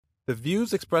The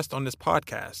views expressed on this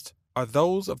podcast are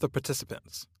those of the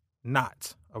participants,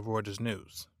 not of Reuters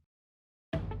News.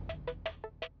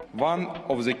 One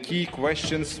of the key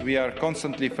questions we are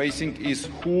constantly facing is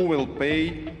who will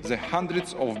pay the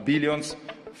hundreds of billions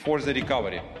for the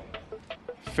recovery.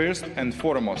 First and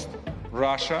foremost,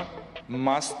 Russia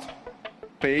must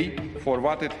pay for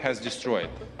what it has destroyed.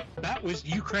 That was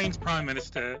Ukraine's Prime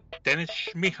Minister, Denis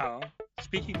Shmyhal,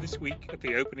 speaking this week at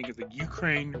the opening of the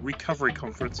Ukraine Recovery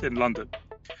Conference in London.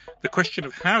 The question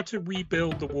of how to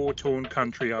rebuild the war-torn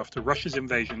country after Russia's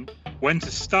invasion, when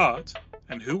to start,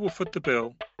 and who will foot the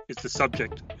bill is the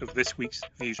subject of this week's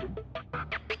Viewsroom.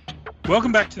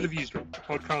 Welcome back to the Viewsroom, a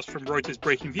podcast from Reuters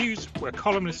Breaking Views, where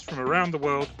columnists from around the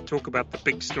world talk about the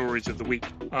big stories of the week.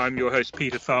 I'm your host,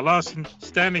 Peter Thar-Larsen,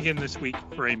 standing in this week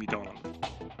for Amy Donald.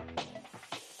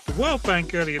 The World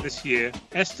Bank earlier this year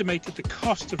estimated the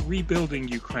cost of rebuilding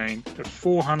Ukraine at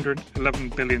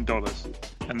 $411 billion,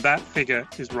 and that figure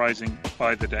is rising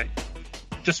by the day.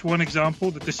 Just one example,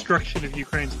 the destruction of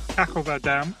Ukraine's Kakhovka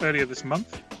Dam earlier this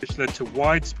month, which led to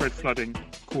widespread flooding,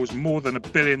 caused more than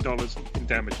 $1 billion in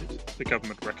damages, the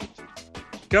government reckons.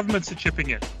 Governments are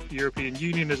chipping in. The European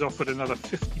Union has offered another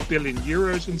 50 billion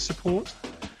euros in support,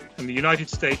 and the United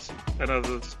States and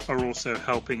others are also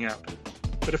helping out.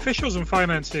 But officials and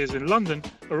financiers in London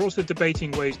are also debating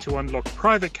ways to unlock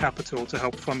private capital to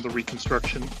help fund the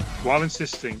reconstruction, while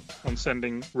insisting on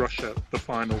sending Russia the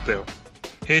final bill.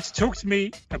 Here to talk to me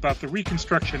about the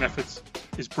reconstruction efforts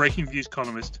is Breaking Views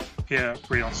columnist Pierre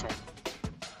Briançon.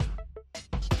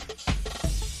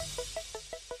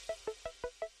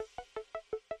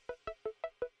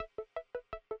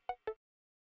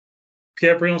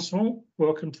 Pierre Briançon,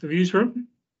 welcome to the Viewsroom.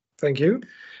 Thank you.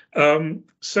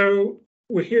 So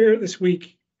we're here this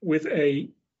week with a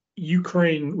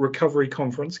Ukraine recovery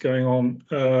conference going on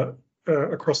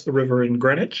across the river in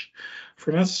Greenwich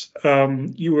from us.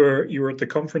 You were at the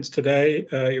conference today.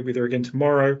 You'll be there again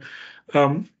tomorrow.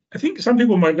 I think some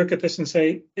people might look at this and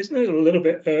say, isn't it a little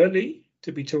bit early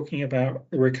to be talking about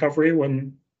recovery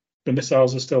when the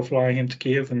missiles are still flying into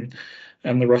Kiev and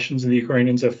the Russians and the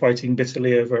Ukrainians are fighting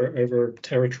bitterly over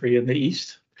territory in the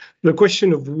east? The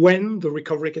question of when the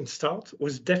recovery can start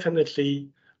was definitely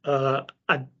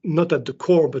not at the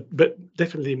core, but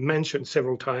definitely mentioned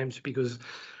several times because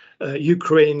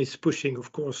Ukraine is pushing,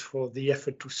 of course, for the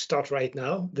effort to start right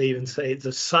now. They even say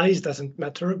the size doesn't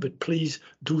matter, but please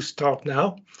do start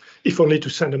now, if only to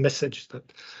send a message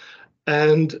that.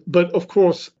 But of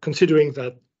course, considering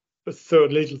that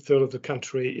little third of the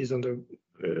country is under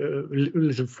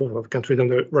little fourth of the country is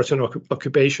under Russian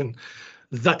occupation,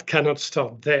 that cannot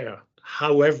start there.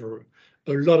 However,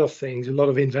 a lot of things, a lot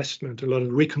of investment, a lot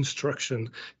of reconstruction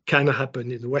can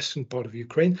happen in the western part of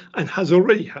Ukraine and has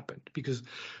already happened. Because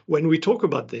when we talk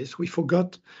about this, we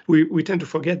tend to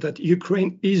forget that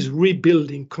Ukraine is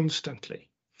rebuilding constantly.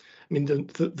 I mean,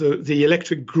 the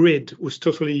electric grid was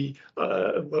totally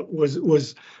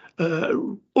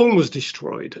almost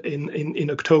destroyed in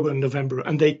October and November,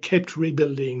 and they kept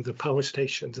rebuilding the power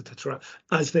stations, etc.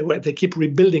 As they keep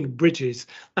rebuilding bridges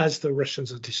as the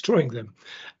Russians are destroying them.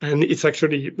 And it's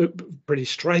actually pretty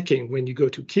striking when you go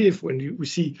to Kiev, when we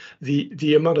see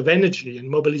the amount of energy and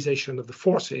mobilization of the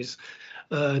forces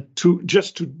to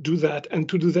do that, and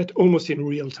to do that almost in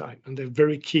real time. And they're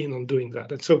very keen on doing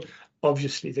that. And so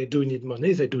obviously they do need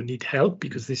money, they do need help,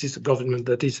 because this is a government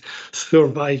that is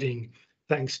surviving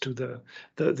thanks to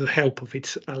the help of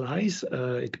its allies.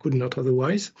 It could not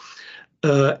otherwise.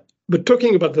 But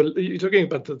talking about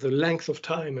the length of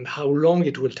time and how long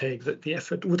it will take, the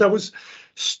effort, what I was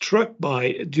struck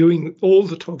by during all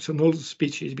the talks and all the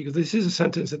speeches, because this is a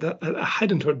sentence that I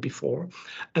hadn't heard before,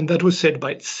 and that was said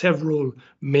by several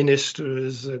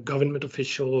ministers, government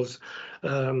officials,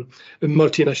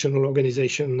 multinational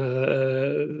organization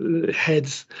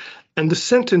heads, and the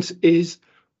sentence is,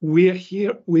 we're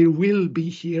here, we will be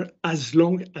here as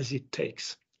long as it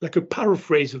takes. Like a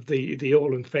paraphrase of the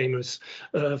old and famous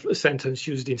sentence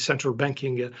used in central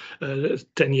banking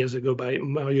 10 years ago by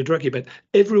Mario Draghi. But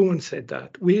everyone said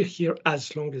that. We're here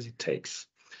as long as it takes.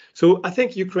 So I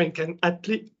think Ukraine can at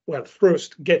least,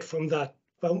 first get from that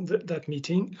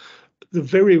meeting the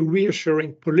very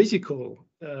reassuring political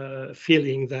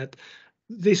feeling that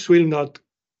this will not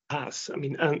pass. I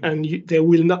mean, and there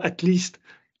will not, at least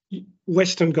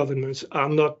Western governments are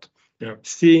not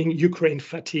seeing Ukraine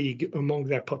fatigue among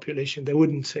their population. They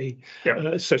wouldn't say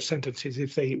such sentences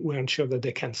if they weren't sure that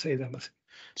they can say them.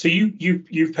 So you've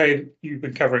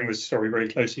been covering this story very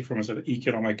closely from a sort of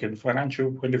economic and financial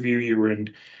point of view. You were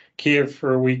in Kiev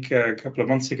for a week a couple of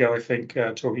months ago, I think,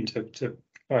 talking to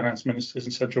finance ministers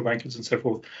and central bankers and so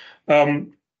forth.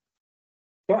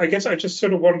 Well, I guess I just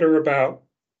sort of wonder about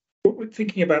what we're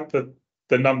thinking about the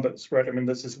numbers, right? I mean,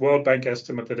 there's this World Bank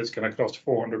estimate that it's going to cost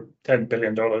 $410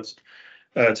 billion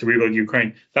to rebuild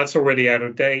Ukraine. That's already out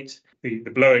of date. The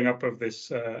blowing up of this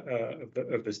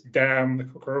this dam, the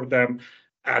Kokoro Dam,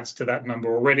 adds to that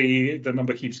number already. The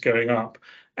number keeps going up,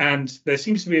 and there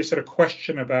seems to be a sort of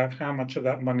question about how much of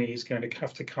that money is going to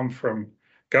have to come from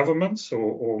governments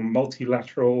or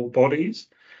multilateral bodies,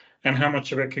 and how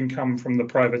much of it can come from the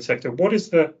private sector. What are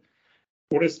the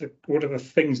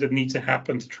things that need to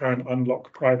happen to try and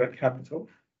unlock private capital?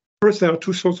 First, there are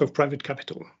two sorts of private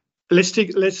capital. Let's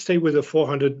stay with the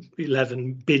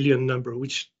 411 billion number,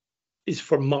 which is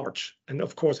for March, and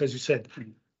of course, as you said,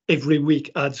 every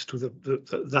week adds to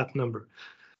that number.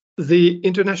 The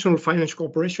International Finance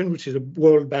Corporation, which is a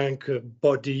World Bank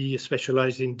body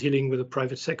specialized in dealing with the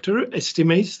private sector,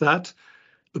 estimates that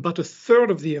about a third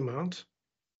of the amount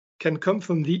can come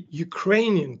from the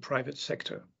Ukrainian private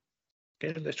sector.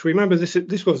 Okay, let's remember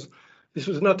this was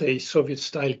not a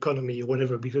Soviet-style economy or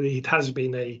whatever, because it has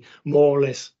been a more or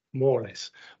less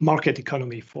market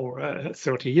economy for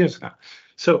 30 years now.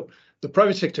 So the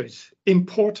private sector is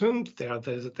important.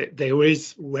 There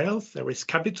is wealth, there is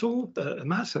capital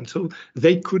mass, and so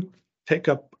they could take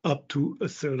up to a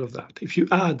third of that. If you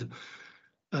add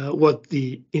what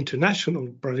the international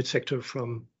private sector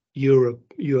from Europe,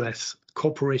 US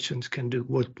corporations can do,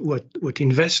 what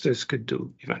investors could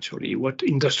do eventually, what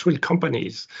industrial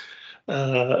companies,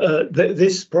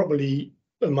 this probably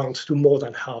amounts to more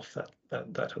than half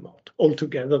that amount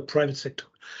altogether, private sector.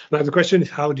 Now the question is,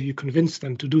 how do you convince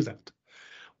them to do that?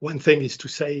 One thing is to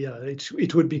say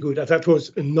it would be good. That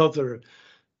was another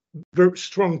very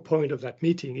strong point of that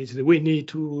meeting, is that we need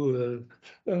to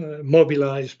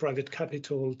mobilize private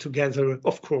capital together,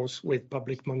 of course, with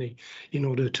public money in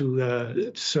order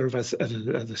to serve as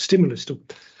a stimulus tool.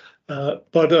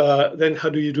 But then how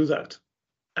do you do that?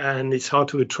 And it's hard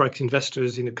to attract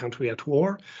investors in a country at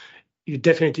war. You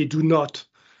definitely do not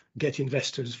get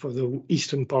investors for the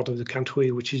eastern part of the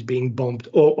country, which is being bombed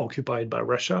or occupied by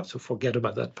Russia. So forget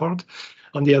about that part.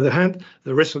 On the other hand,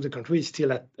 the rest of the country is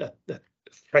still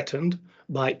threatened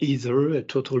by either a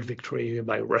total victory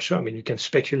by Russia. I mean, you can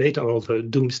speculate on all the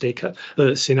doomsday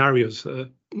scenarios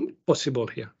possible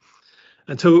here.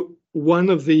 And so one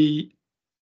of the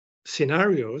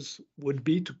scenarios would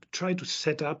be to try to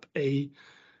set up a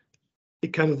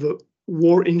kind of a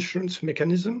war insurance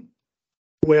mechanism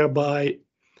whereby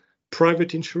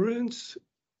private insurers,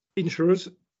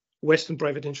 Western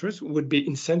private insurers, would be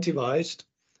incentivized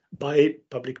by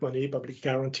public money, public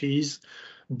guarantees,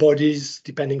 bodies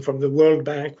depending from the World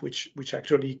Bank, which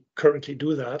actually currently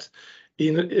do that,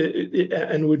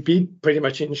 and would be pretty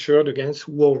much insured against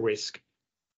war risk.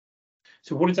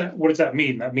 So what does that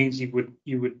mean? That means you would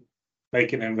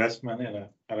make an investment in a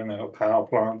power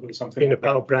plant or something. In a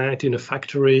power plant, in a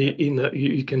factory,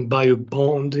 you can buy a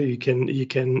bond. You can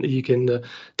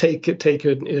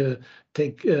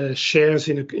take shares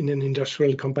in an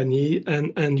industrial company,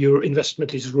 and your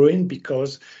investment is ruined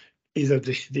because either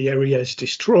the area is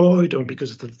destroyed, or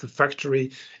because the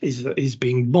factory is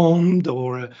being bombed,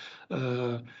 or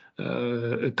a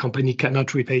company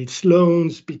cannot repay its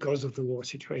loans because of the war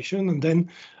situation. And then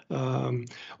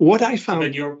what I found... So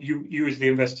then you as the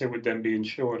investor would then be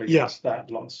insured against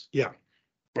that loss? Yeah.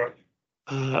 Right.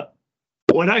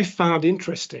 What I found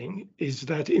interesting is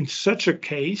that in such a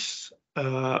case,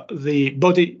 the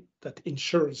body that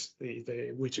insures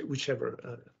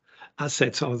whichever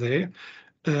assets are there,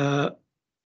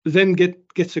 then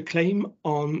gets a claim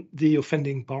on the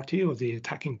offending party or the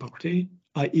attacking party,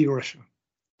 i.e. Russia.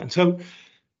 And so,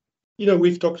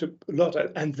 we've talked a lot,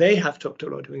 and they have talked a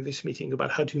lot during this meeting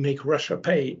about how to make Russia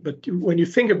pay. But when you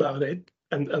think about it,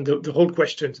 and the whole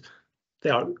questions, they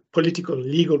are political,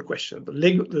 legal questions. The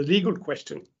legal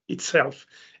question itself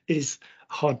is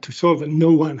hard to solve, and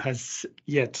no one has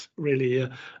yet really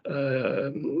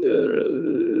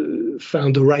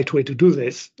found the right way to do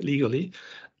this legally.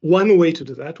 One way to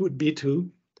do that would be to,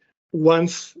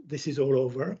 once this is all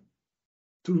over,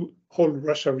 to hold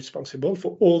Russia responsible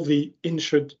for all the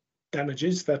insured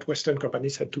damages that Western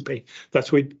companies had to pay. There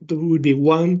would be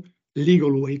one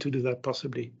legal way to do that,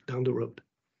 possibly down the road.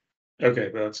 Okay,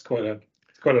 but that's quite a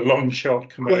long shot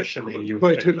commercially.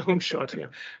 Quite a long shot, yeah.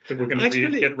 So we're going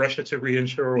to get Russia to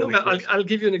reinsure all these. I'll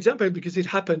give you an example, because it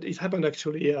happened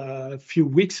actually a few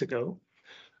weeks ago.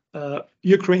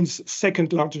 Ukraine's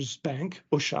second largest bank,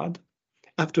 Oshad,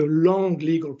 after a long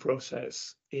legal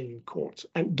process in courts,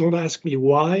 and don't ask me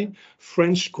why,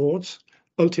 French courts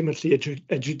ultimately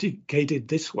adjudicated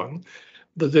this one,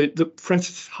 but the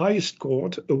France's highest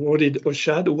court awarded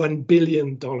Oshad $1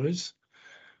 billion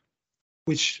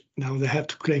which now they have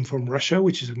to claim from Russia,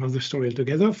 which is another story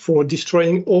altogether, for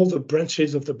destroying all the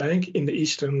branches of the bank in the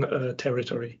eastern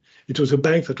territory. It was a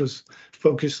bank that was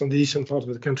focused on the eastern part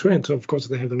of the country, and so of course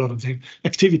they had a lot of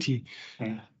activity.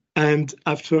 And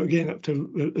after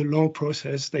a long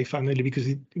process, they finally, because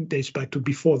it dates back to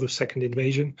before the second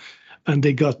invasion, and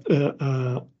they got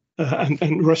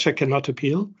and Russia cannot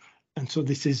appeal, and so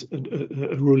this is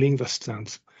a ruling that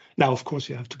stands. Now, of course,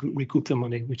 you have to recoup the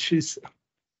money, which is,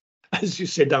 as you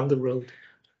say, down the road.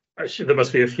 Actually, there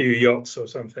must be a few yachts or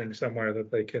something somewhere that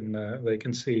they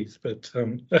can seize, but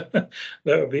that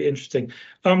would be interesting.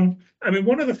 I mean,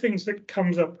 one of the things that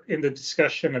comes up in the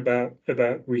discussion about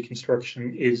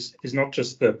reconstruction is not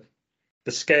just the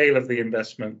scale of the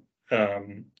investment. I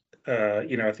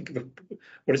think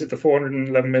the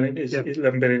 411 million is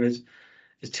 11 billion is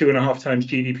 2.5 times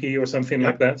GDP or something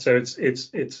like that. So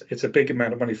it's a big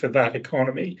amount of money for that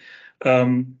economy.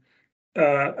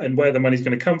 And where the money's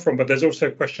going to come from, but there's also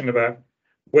a question about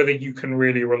whether you can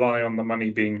really rely on the money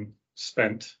being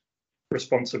spent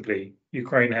responsibly.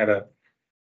 Ukraine had a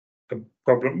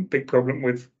big problem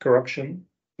with corruption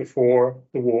before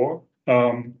the war,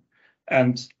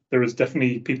 and there is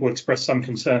definitely people express some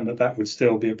concern that would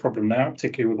still be a problem now,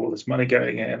 particularly with all this money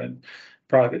going in and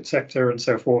private sector and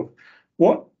so forth.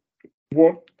 What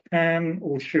can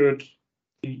or should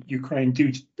Ukraine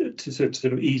do to sort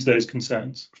of ease those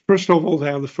concerns? First of all,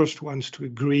 they are the first ones to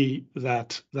agree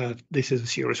that this is a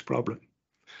serious problem.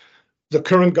 The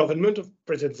current government of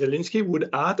President Zelensky would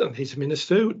add, and his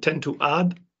minister would tend to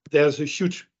add, there's a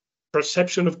huge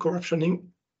perception of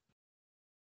corruption,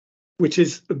 which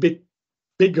is a bit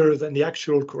bigger than the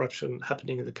actual corruption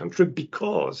happening in the country,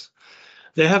 because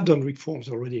they have done reforms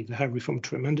already. They have reformed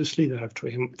tremendously. They have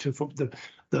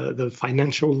the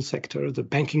financial sector, the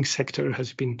banking sector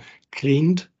has been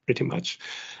cleaned pretty much.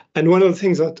 And one of the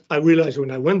things that I realized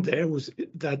when I went there was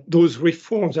that those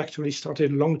reforms actually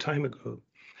started a long time ago.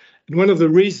 And one of the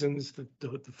reasons that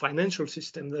the financial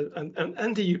system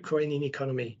and the Ukrainian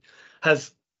economy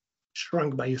has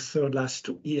shrunk by a third last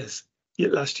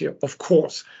year, of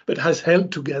course, but has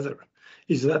held together,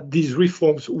 is that these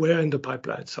reforms were in the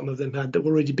pipeline. Some of them had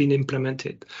already been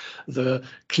implemented. The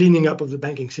cleaning up of the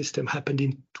banking system happened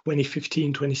in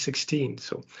 2015, 2016.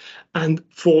 And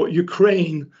for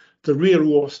Ukraine, the real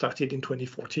war started in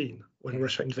 2014 when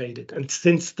Russia invaded. And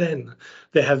since then,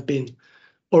 they have been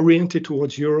oriented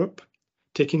towards Europe,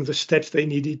 taking the steps they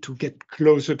needed to get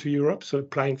closer to Europe. So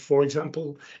applying, for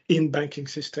example, in banking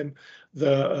system,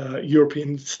 the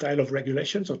European style of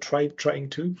regulations, or trying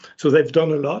to. So they've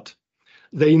done a lot.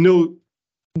 They know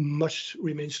much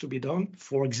remains to be done.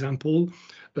 For example,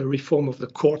 a reform of the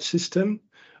court system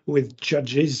with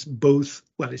judges, both,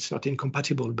 well, it's not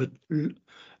incompatible, but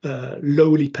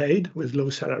lowly paid with low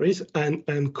salaries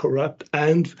and corrupt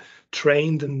and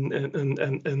trained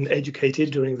and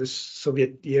educated during the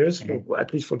Soviet years, or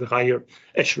at least for the higher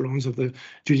echelons of the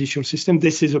judicial system.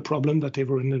 This is a problem that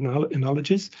everyone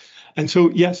acknowledges. And so,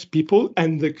 yes, people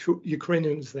and the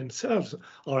Ukrainians themselves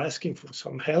are asking for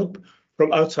some help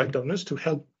from outside donors to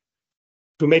help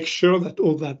to make sure that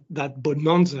all that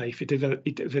bonanza, if it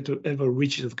ever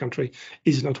reaches the country,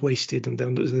 is not wasted, and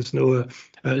then there's no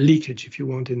leakage, if you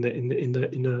want, in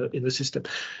the system.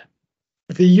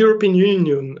 The European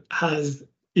Union has,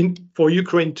 for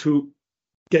Ukraine to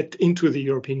get into the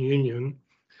European Union,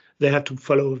 they have to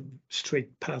follow a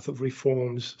straight path of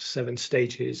reforms, 7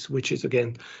 stages, which is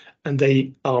again, and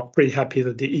they are pretty happy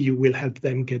that the EU will help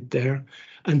them get there.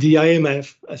 And the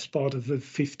IMF, as part of the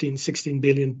 $16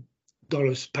 billion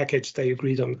package they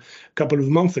agreed on a couple of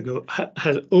months ago,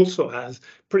 has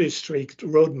pretty strict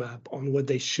roadmap on what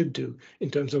they should do in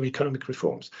terms of economic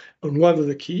reforms. And one of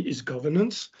the key is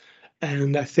governance.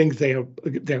 And I think they're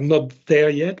not there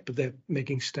yet, but they're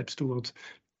making steps towards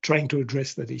trying to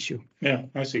address that issue. Yeah,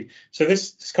 I see. So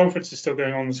this conference is still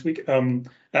going on this week.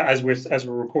 As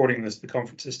we're recording this, the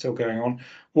conference is still going on.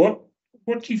 What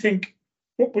do you think?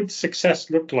 What would success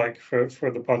look like for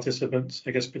the participants,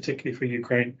 I guess, particularly for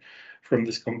Ukraine, from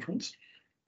this conference?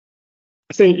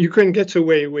 I think Ukraine gets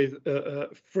away with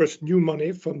first new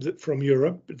money from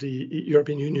Europe. The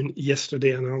European Union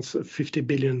yesterday announced a 50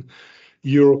 billion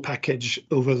euro package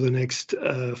over the next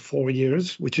 4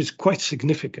 years, which is quite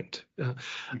significant.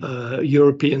 The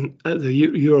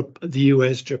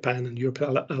US, Japan, and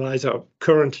European allies are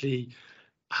currently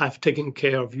have taken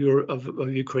care of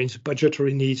Ukraine's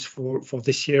budgetary needs for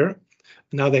this year.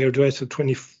 Now they address the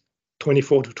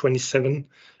 24 to 27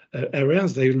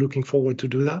 areas. They're looking forward to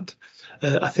do that.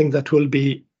 I think that will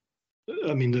be,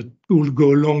 that will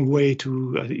go a long way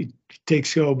to, it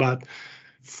takes you about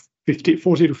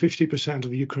 40 to 50%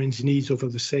 of Ukraine's needs over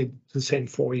the same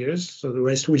 4 years. So the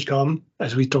rest will come,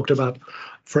 as we talked about,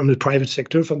 from the private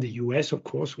sector, from the US, of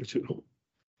course, which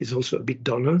is also a big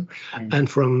donor, and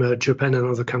from Japan and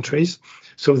other countries.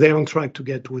 So they're on track to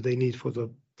get what they need for the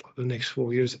next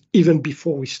 4 years, even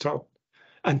before we start.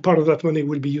 And part of that money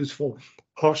will be used for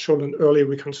partial and early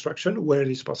reconstruction where it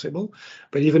is possible.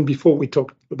 But even before we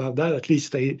talk about that, at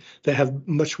least they have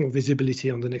much more visibility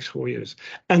on the next 4 years.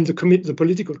 And the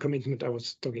political commitment I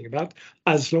was talking about,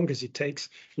 as long as it takes,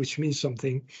 which means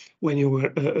something when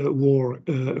you're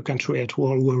a country at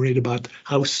war, worried about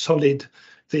how solid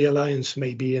the alliance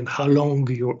may be and how long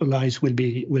your allies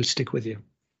will stick with you.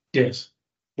 Yes.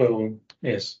 Well,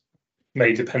 yes.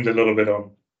 May depend a little bit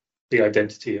on the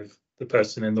identity of the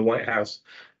person in the White House.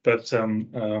 But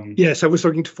yes, I was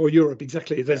talking for Europe,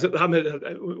 exactly. There's another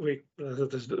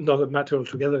matter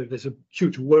altogether. There's a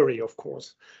huge worry, of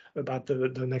course, about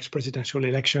the next presidential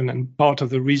election. And part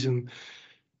of the reason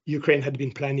Ukraine had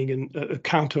been planning a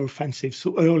counteroffensive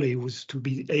so early was to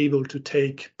be able to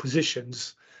take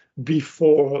positions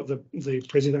before the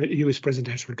US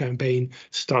presidential campaign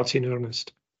starts in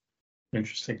earnest.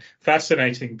 Interesting.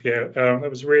 Fascinating, Pierre. That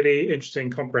was really interesting,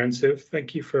 comprehensive.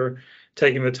 Thank you for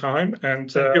taking the time. And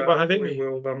thank you for having me.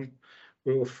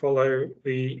 We will follow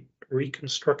the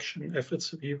reconstruction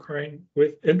efforts of Ukraine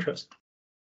with interest.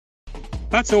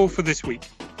 That's all for this week.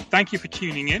 Thank you for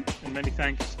tuning in, and many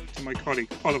thanks to my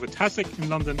colleague Oliver Tasek in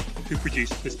London, who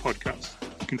produced this podcast.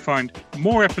 You can find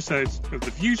more episodes of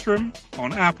The Viewsroom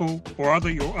on Apple or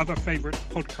your other favourite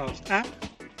podcast app,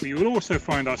 where you will also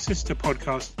find our sister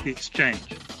podcast, The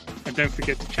Exchange. And don't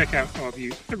forget to check out our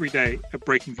view every day at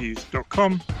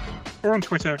breakingviews.com or on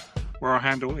Twitter, where our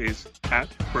handle is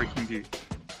 @breakingviews.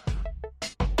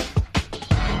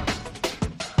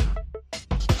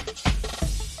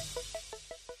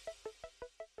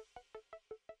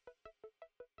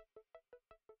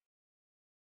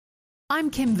 I'm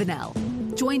Kim Vanell.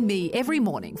 Join me every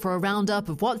morning for a roundup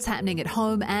of what's happening at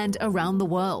home and around the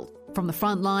world. From the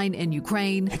front line in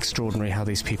Ukraine. Extraordinary how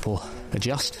these people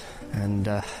adjust and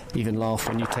even laugh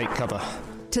when you take cover.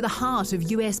 To the heart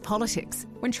of US politics.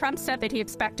 When Trump said that he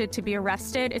expected to be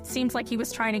arrested, it seems like he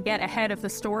was trying to get ahead of the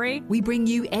story. We bring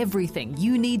you everything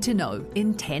you need to know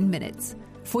in 10 minutes.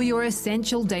 For your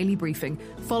essential daily briefing,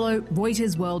 follow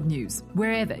Reuters World News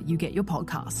wherever you get your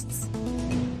podcasts.